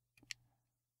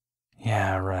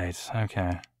 Yeah, right.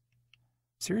 Okay.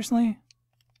 Seriously?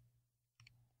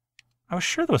 I was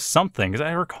sure there was something, because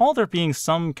I recall there being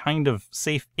some kind of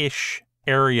safe-ish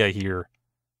area here.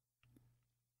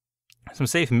 Some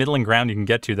safe middling ground you can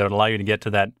get to that would allow you to get to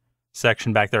that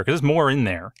section back there, because there's more in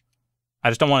there. I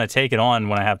just don't want to take it on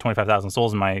when I have 25,000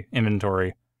 souls in my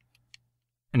inventory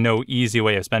and no easy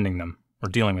way of spending them or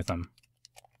dealing with them.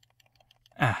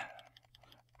 Ah.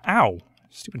 Ow.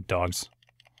 Stupid dogs.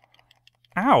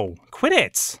 Ow. Quit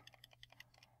it!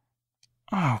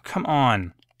 Oh, come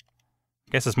on.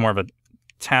 I guess it's more of a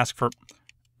task for...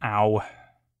 Ow.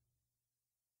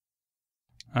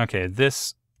 Okay,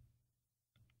 this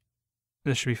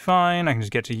should be fine. I can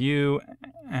just get to you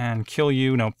and kill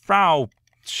you. No, ow!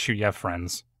 Shoot, you have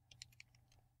friends.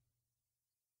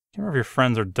 Can't remember if your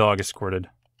friends are dog escorted.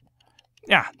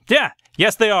 Yeah,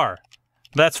 yes they are.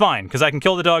 That's fine, because I can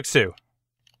kill the dogs too.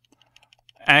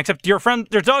 And except your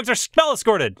dogs are spell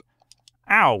escorted.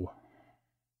 Ow.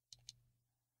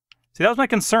 See, that was my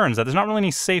concerns, that there's not really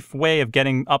any safe way of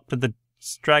getting up to the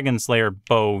Dragon Slayer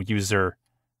bow user.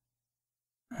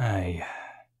 Ay.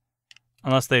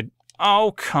 Unless they...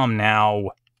 Oh, come now.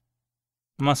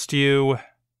 Must you...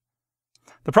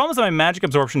 The problem is that my magic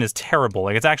absorption is terrible.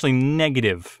 Like, it's actually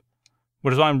negative.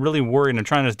 Which is why I'm really worried and I'm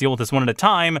trying to just deal with this one at a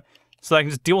time, so I can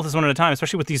just deal with this one at a time,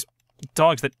 especially with these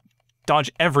dogs that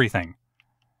dodge everything.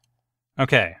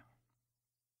 Okay.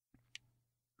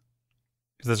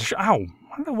 Ow!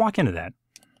 Why did I walk into that?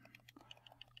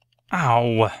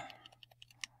 Ow!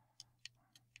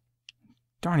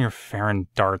 Darn your Farron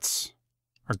darts.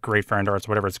 Or Great Farron darts,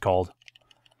 whatever it's called.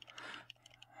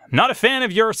 Not a fan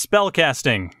of your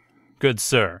spellcasting, good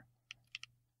sir.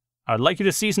 I'd like you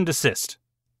to cease and desist.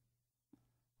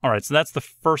 Alright, so that's the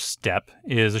first step,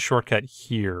 is a shortcut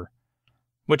here.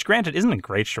 Which, granted, isn't a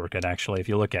great shortcut, actually, if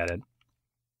you look at it.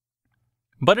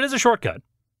 But it is a shortcut.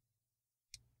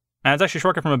 And it's actually a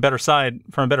shortcut from a better side,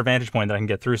 from a better vantage point that I can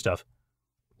get through stuff.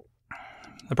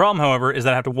 The problem, however, is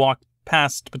that I have to walk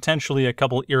past potentially a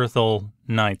couple Irithyll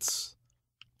knights.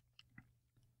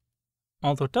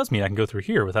 Although it does mean I can go through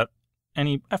here without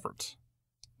any effort.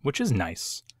 Which is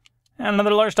nice. And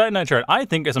another large Titanite chart. I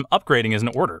think some upgrading is in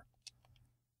order.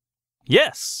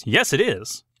 Yes, yes it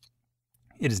is.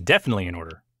 It is definitely in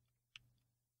order.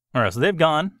 Alright, so they've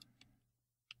gone.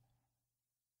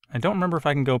 I don't remember if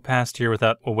I can go past here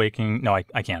without awakening. No,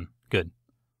 I can. Good.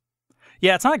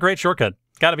 Yeah, it's not a great shortcut.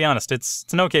 Gotta be honest, it's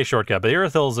an okay shortcut, but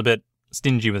Irithyll's a bit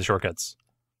stingy with shortcuts.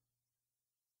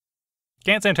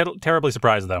 Can't say I'm terribly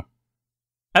surprised, though.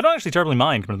 I don't actually terribly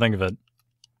mind, come to think of it.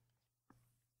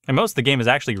 And most of the game is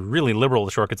actually really liberal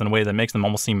with shortcuts in a way that makes them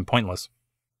almost seem pointless.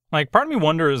 Like, part of me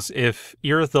wonders if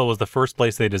Irithyll was the first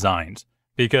place they designed,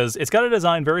 because it's got a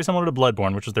design very similar to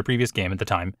Bloodborne, which was their previous game at the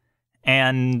time,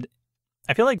 and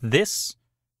I feel like this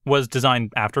was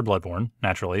designed after Bloodborne,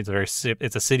 naturally.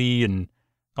 It's a city and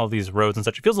all these roads and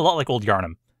such. It feels a lot like Old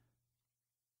Yharnam,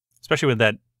 especially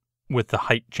with the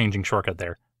height-changing shortcut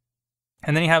there.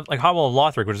 And then you have, like, Highwall of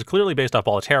Lothric, which is clearly based off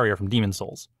Boletaria from Demon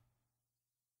Souls.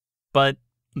 But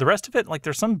the rest of it, like,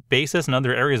 there's some basis in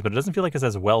other areas, but it doesn't feel like it's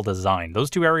as well designed.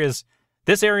 Those two areas,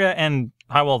 this area and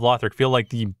Highwall of Lothric, feel like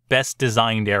the best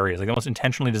designed areas, like the most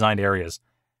intentionally designed areas.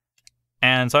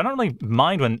 And so I don't really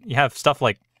mind when you have stuff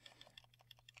like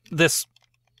this,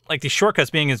 like these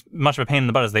shortcuts being as much of a pain in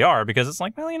the butt as they are, because it's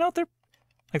like, well, you know,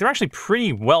 they're actually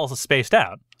pretty well spaced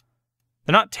out.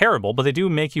 They're not terrible, but they do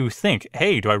make you think,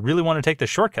 hey, do I really want to take this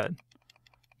shortcut?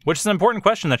 Which is an important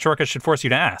question that shortcuts should force you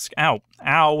to ask. Ow.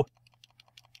 Ow.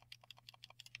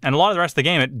 And a lot of the rest of the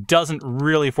game, it doesn't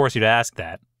really force you to ask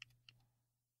that.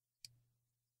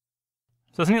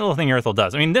 So it's a neat little thing Irithyll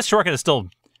does. I mean, this shortcut is still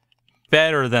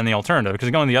better than the alternative,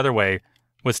 because going the other way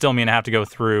would still mean I have to go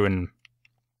through and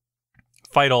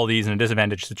fight all these in a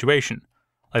disadvantaged situation.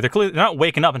 Like, they're not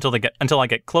waking up until I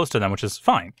get close to them, which is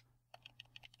fine.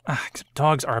 Except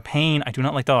dogs are a pain. I do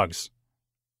not like dogs.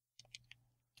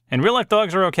 In real life,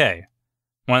 dogs are okay.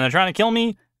 When they're trying to kill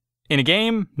me in a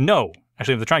game, no.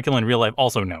 Actually, if they're trying to kill me in real life,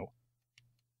 also no.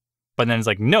 But then it's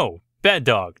like, no, bad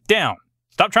dog, down.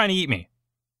 Stop trying to eat me.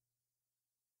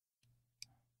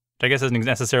 Which I guess isn't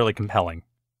necessarily compelling.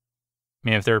 I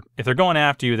mean, if they're going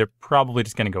after you, they're probably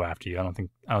just gonna go after you. I don't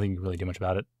think you can really do much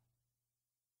about it.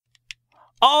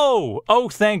 Oh,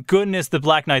 thank goodness the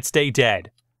Black Knights stay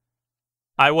dead.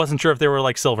 I wasn't sure if they were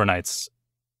like Silver Knights,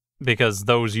 because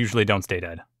those usually don't stay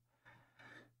dead.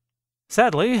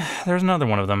 Sadly, there's another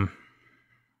one of them.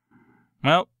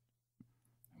 Well,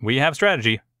 we have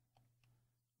strategy.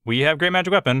 We have great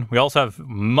magic weapon. We also have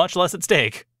much less at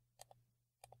stake.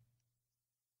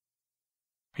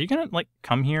 Are you gonna, like,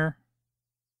 come here?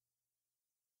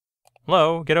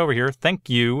 Hello, get over here. Thank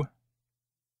you.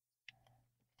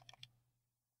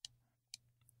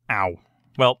 Ow.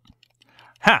 Well,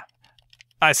 ha!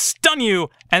 I stun you,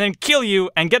 and then kill you,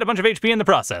 and get a bunch of HP in the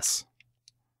process.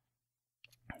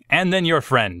 And then your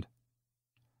friend.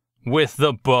 With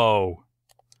the bow.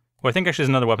 Well, I think actually there's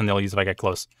another weapon they'll use if I get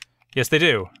close. Yes, they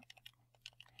do.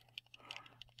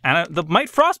 And the might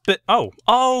frostbite.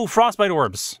 Oh, frostbite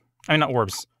orbs. I mean, not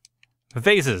orbs.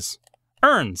 Vases.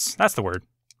 Urns. That's the word.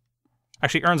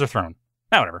 Actually, urns are thrown.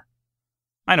 Ah, whatever.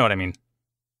 I know what I mean.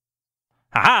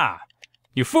 Ha-ha!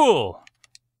 You fool!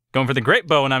 Going for the great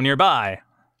bow when I'm nearby.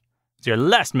 It's your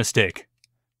last mistake.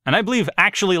 And I believe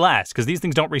actually last, because these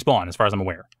things don't respawn, as far as I'm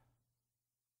aware.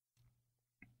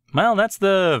 Well, that's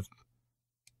the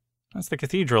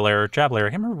cathedral area, chapel area.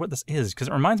 I can't remember what this is, because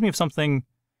it reminds me of something.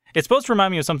 It's supposed to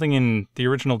remind me of something in the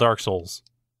original Dark Souls.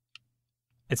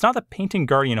 It's not the Painting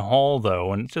Guardian Hall,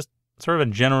 though, and it's just sort of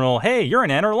a general, hey, you're in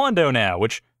Anor Londo now,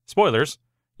 which, spoilers,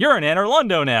 you're in Anor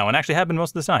Londo now, and actually have been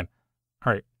most of the time.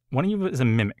 All right, one of you is a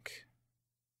mimic.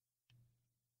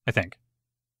 I think.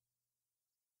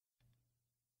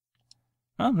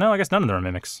 Oh, no, I guess none of them are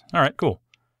mimics. All right, cool.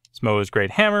 Smo's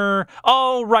Great Hammer.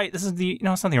 Oh, right, this is the...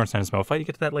 No, it's not the Ornstein and Smo fight. You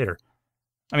get to that later.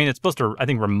 I mean, it's supposed to, I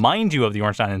think, remind you of the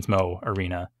Ornstein and Smo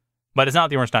arena, but it's not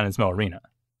the Ornstein and Smo arena.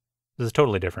 This is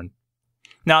totally different.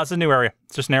 No, it's a new area.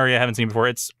 It's just an area I haven't seen before.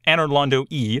 It's Anor Londo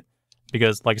E,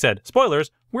 because, like I said, spoilers,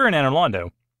 we're in Anor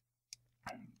Londo.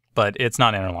 But it's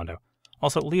not Anor Londo.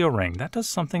 Also, Leo Ring. That does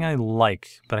something I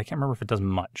like, but I can't remember if it does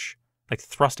much. Like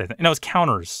thrust, I think. No, it's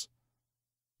counters.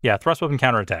 Yeah, thrust weapon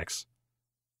counterattacks.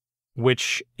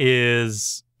 Which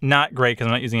is not great because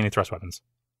I'm not using any thrust weapons.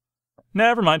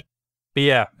 Never mind. But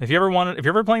yeah, if you're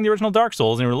ever playing the original Dark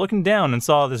Souls and you were looking down and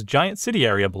saw this giant city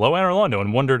area below Anor Londo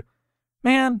and wondered,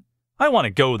 man, I want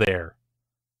to go there.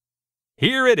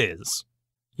 Here it is.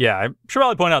 Yeah, I should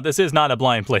probably point out this is not a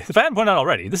blind playthrough. If I hadn't pointed out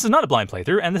already, this is not a blind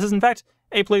playthrough, and this is in fact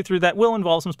a playthrough that will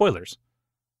involve some spoilers.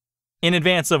 In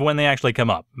advance of when they actually come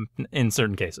up, in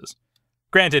certain cases.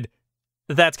 Granted,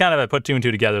 that's kind of a put two and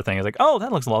two together thing. It's like, oh,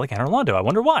 that looks a lot like Anor Londo. I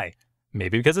wonder why.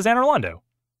 Maybe because it's Anor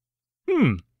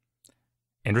Londo.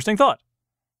 Interesting thought.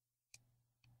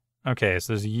 Okay,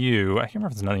 so there's you. I can't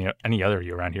remember if there's any other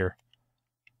you around here.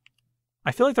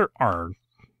 I feel like there are.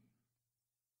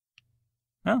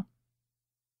 Well,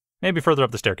 maybe further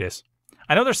up the staircase.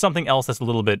 I know there's something else that's a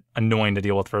little bit annoying to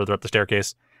deal with further up the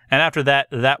staircase. And after that,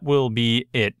 that will be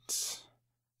it.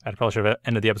 I probably should have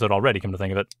ended the episode already, come to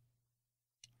think of it.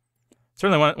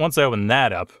 Certainly, once I open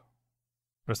that up,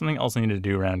 there's something else I need to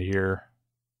do around here.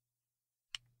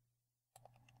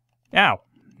 Ow.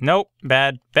 Nope.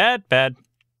 Bad. Bad. Bad.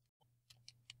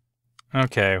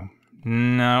 Okay.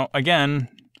 No. Again.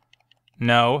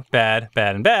 No. Bad.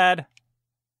 Bad and bad.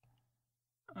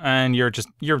 And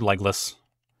you're legless.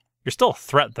 You're still a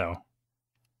threat, though.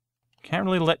 Can't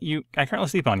really let you... I can't really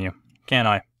sleep on you, can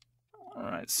I?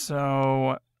 Alright,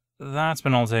 so... That's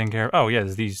been all taken care of. Oh, yeah,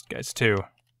 there's these guys, too.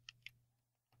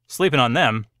 Sleeping on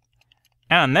them.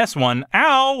 And on this one...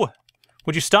 Ow!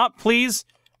 Would you stop, please?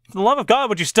 For the love of God,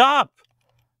 would you stop?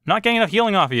 I'm not getting enough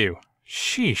healing off of you.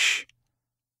 Sheesh.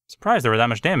 Surprised they were that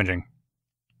much damaging.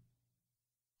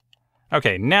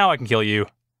 Okay, now I can kill you.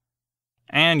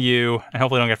 And you. And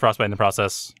hopefully I don't get frostbite in the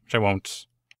process, which I won't.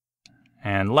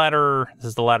 And ladder. This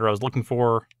is the ladder I was looking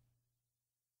for.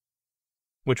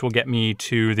 Which will get me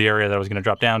to the area that I was going to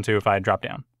drop down to if I drop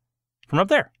down. From up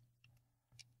there.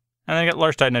 And then I get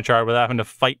Large Titanite Shard without having to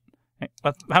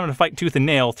fight tooth and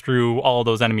nail through all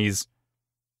those enemies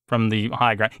from the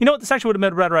high ground. You know what? This actually would have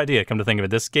been a better idea, come to think of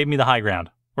it. This gave me the high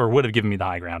ground. Or would have given me the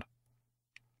high ground.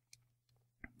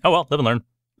 Oh well, live and learn.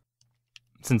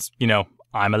 Since, you know,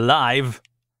 I'm alive.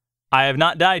 I have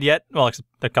not died yet. Well, except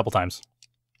a couple times.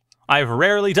 I've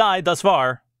rarely died thus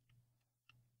far.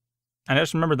 And I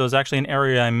just remembered there was actually an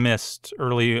area I missed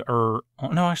earlier. Oh,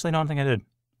 no, actually, no, I don't think I did.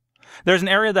 There's an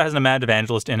area that has a Mad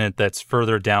Evangelist in it that's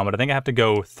further down, but I think I have to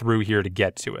go through here to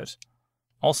get to it.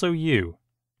 Also you.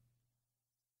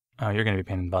 Oh, you're going to be a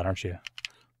pain in the butt, aren't you?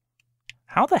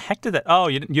 How the heck did that... Oh,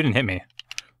 you didn't hit me.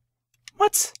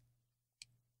 What?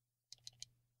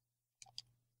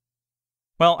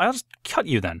 Well, I'll just cut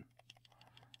you then.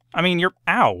 I mean, you're...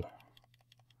 Ow.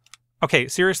 Okay,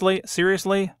 seriously?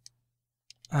 Seriously?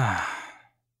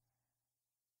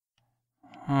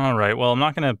 Alright, well, I'm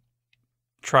not going to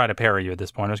try to parry you at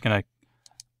this point. I'm just going to...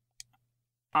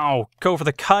 Oh, go for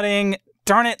the cutting.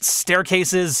 Darn it,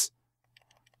 staircases.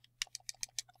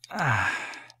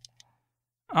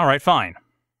 Alright, fine.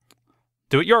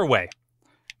 Do it your way.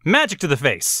 Magic to the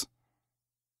face.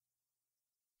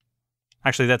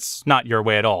 Actually, that's not your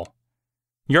way at all.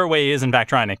 Your way is, in fact,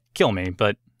 trying to kill me,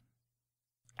 but...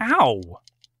 Ow!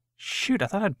 Shoot, I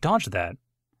thought I'd dodged that.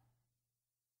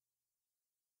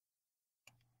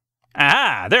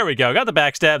 Aha! There we go. Got the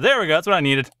backstab. There we go. That's what I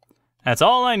needed. That's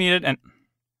all I needed, and...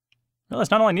 Well,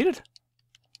 that's not all I needed?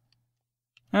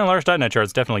 Well, large Titanite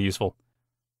shard's definitely useful.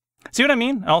 See what I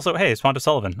mean? Also, hey, it's Pontiff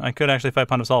Sullivan. I could actually fight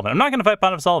Pontiff Sullivan. I'm not going to fight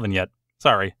Pontiff Sullivan yet.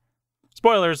 Sorry.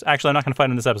 Spoilers. Actually, I'm not going to fight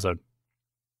in this episode.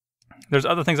 There's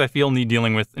other things I feel need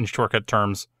dealing with in shortcut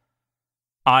terms.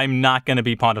 I'm not going to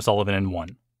be Pontiff Sullivan in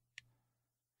one.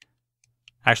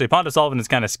 Actually, Pontiff Sullivan is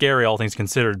kind of scary, all things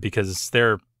considered, because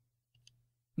they're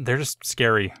just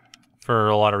scary for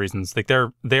a lot of reasons. Like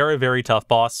they are a very tough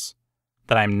boss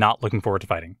that I'm not looking forward to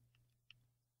fighting.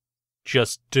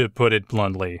 Just to put it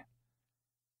bluntly,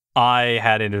 I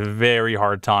had a very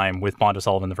hard time with Pontiff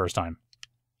Sullivan the first time.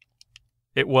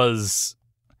 It was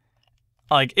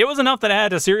enough that I had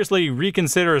to seriously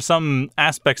reconsider some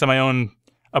aspects of my own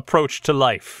approach to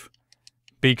life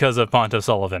because of Pontiff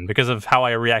Sullivan, because of how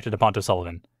I reacted to Pontiff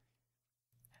Sullivan.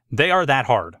 They are that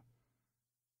hard.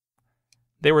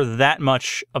 They were that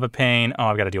much of a pain. Oh,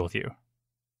 I've got to deal with you.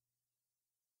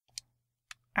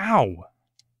 Ow.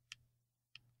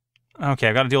 Okay,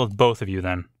 I've got to deal with both of you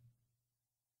then.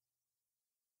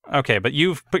 Okay, but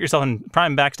you've put yourself in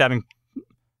prime backstabbing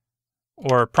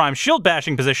or prime shield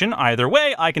bashing position. Either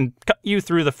way, I can cut you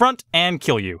through the front and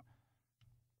kill you.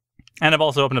 And I've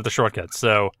also opened up the shortcut,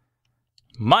 so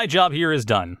my job here is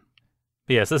done.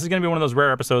 But yes, this is going to be one of those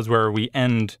rare episodes where we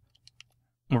end...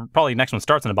 Or probably next one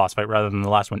starts in a boss fight rather than the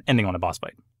last one ending on a boss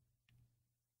fight.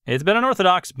 It's been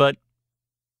unorthodox, but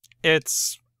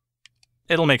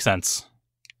it'll make sense.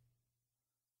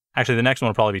 Actually, the next one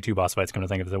will probably be 2 boss fights, come to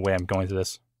think of the way I'm going through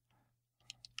this.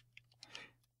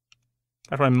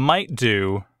 That's what I might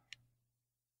do.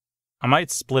 I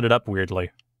might split it up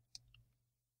weirdly.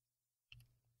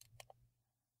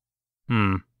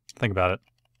 Think about it.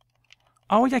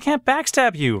 Oh, I can't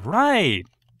backstab you! Right!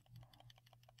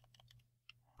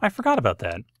 I forgot about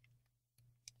that.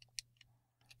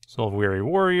 Soul of Weary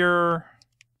Warrior.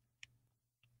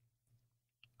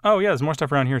 Oh yeah, there's more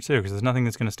stuff around here too, because there's nothing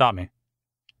that's going to stop me.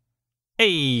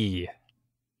 Hey!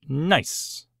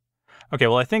 Nice. Okay,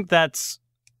 well I think that's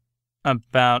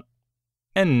about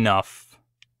enough.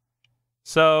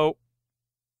 So,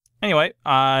 anyway,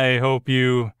 I hope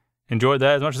you enjoyed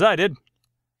that as much as I did.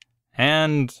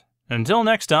 And until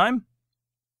next time,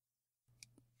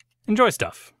 enjoy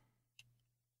stuff.